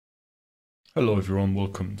Hello everyone,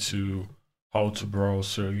 welcome to How to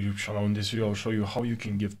Browse YouTube channel. In this video I'll show you how you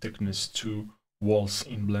can give thickness to walls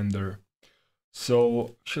in Blender.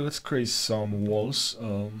 So actually let's create some walls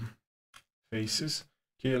faces.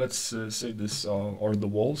 Okay, let's say this are the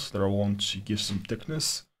walls that I want to give some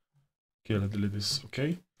thickness. Okay, let's delete this.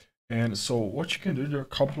 Okay, and so what you can do, there are a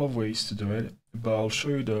couple of ways to do it, but I'll show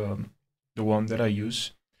you the one that I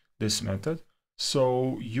use, this method.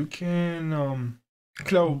 So you can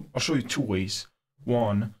okay, I'll show you two ways.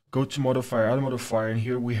 One, go to modifier, add modifier, and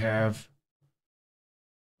here we have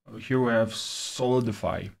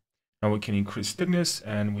solidify. Now we can increase thickness,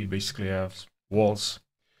 and we basically have walls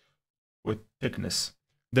with thickness.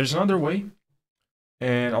 There's another way,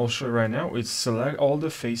 and I'll show you right now. It's select all the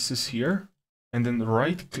faces here, and then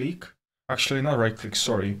right click. Actually, not right click.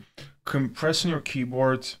 Sorry. Compress on your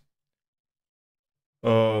keyboard.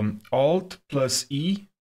 Alt plus E.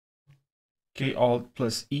 Okay, Alt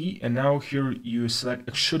plus E, and now here you select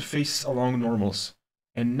extrude faces along normals,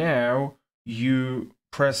 and now you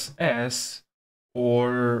press S,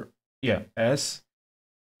 or yeah, S,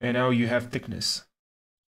 and now you have thickness.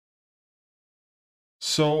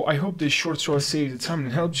 So I hope this short tutorial saved the time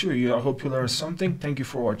and helped you. I hope you learned something. Thank you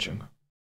for watching.